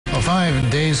Well, 5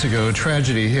 days ago,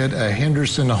 tragedy hit a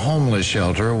Henderson homeless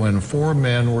shelter when 4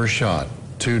 men were shot.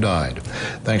 2 died.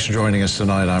 Thanks for joining us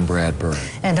tonight. I'm Brad Byrne.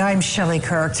 And I'm Shelley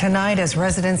Kirk. Tonight, as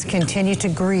residents continue to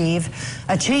grieve,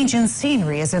 a change in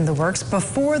scenery is in the works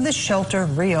before the shelter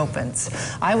reopens.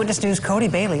 Eyewitness News' Cody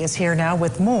Bailey is here now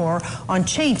with more on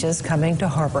changes coming to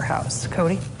Harbor House.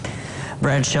 Cody?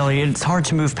 Brad, Shelley, it's hard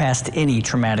to move past any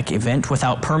traumatic event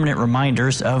without permanent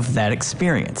reminders of that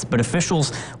experience. But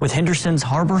officials with Henderson's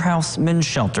Harbor House Men's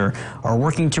Shelter are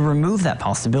working to remove that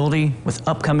possibility with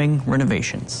upcoming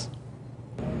renovations.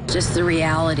 Just the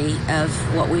reality of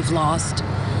what we've lost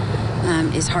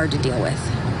is hard to deal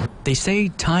with. They say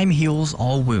time heals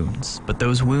all wounds, but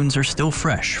those wounds are still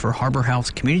fresh for Harbor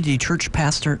House Community Church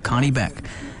pastor Connie Beck.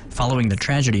 Following the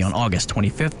tragedy on August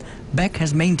 25th, Beck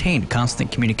has maintained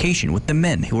constant communication with the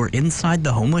men who were inside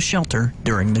the homeless shelter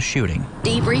during the shooting.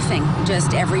 Debriefing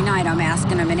just every night. I'm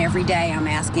asking them, and every day I'm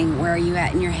asking, where are you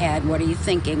at in your head? What are you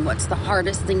thinking? What's the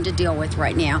hardest thing to deal with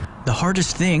right now? The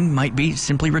hardest thing might be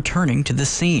simply returning to the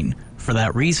scene. For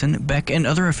that reason, Beck and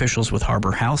other officials with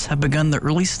Harbor House have begun the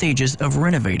early stages of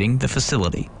renovating the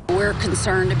facility. We're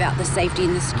concerned about the safety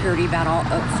and the security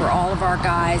for all of our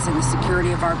guys and the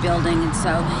security of our building, and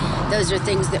so those are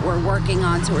things that we're working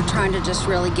on. So we're trying to just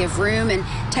really give room and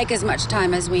take as much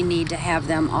time as we need to have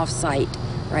them off-site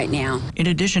right now. In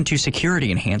addition to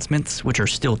security enhancements, which are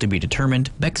still to be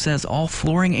determined, Beck says all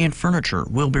flooring and furniture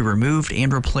will be removed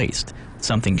and replaced,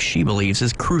 something she believes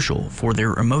is crucial for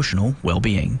their emotional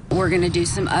well-being. We're going to do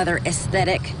some other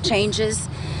aesthetic changes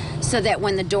so that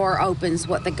when the door opens,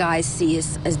 what the guys see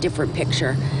is a different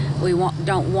picture. We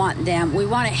don't want them. We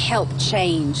want to help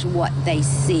change what they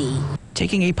see.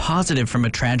 Taking a positive from a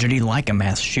tragedy like a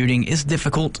mass shooting is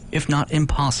difficult, if not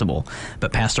impossible.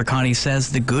 But Pastor Connie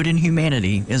says the good in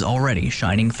humanity is already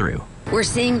shining through. We're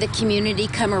seeing the community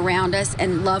come around us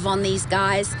and love on these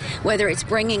guys, whether it's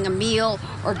bringing a meal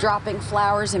or dropping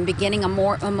flowers and beginning a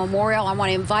memorial. I want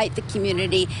to invite the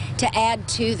community to add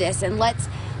to this, and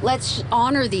let's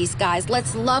honor these guys.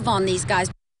 Let's love on these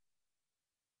guys.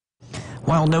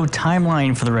 While no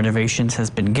timeline for the renovations has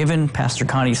been given, Pastor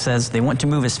Connie says they want to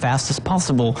move as fast as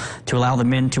possible to allow the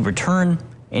men to return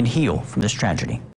and heal from this tragedy.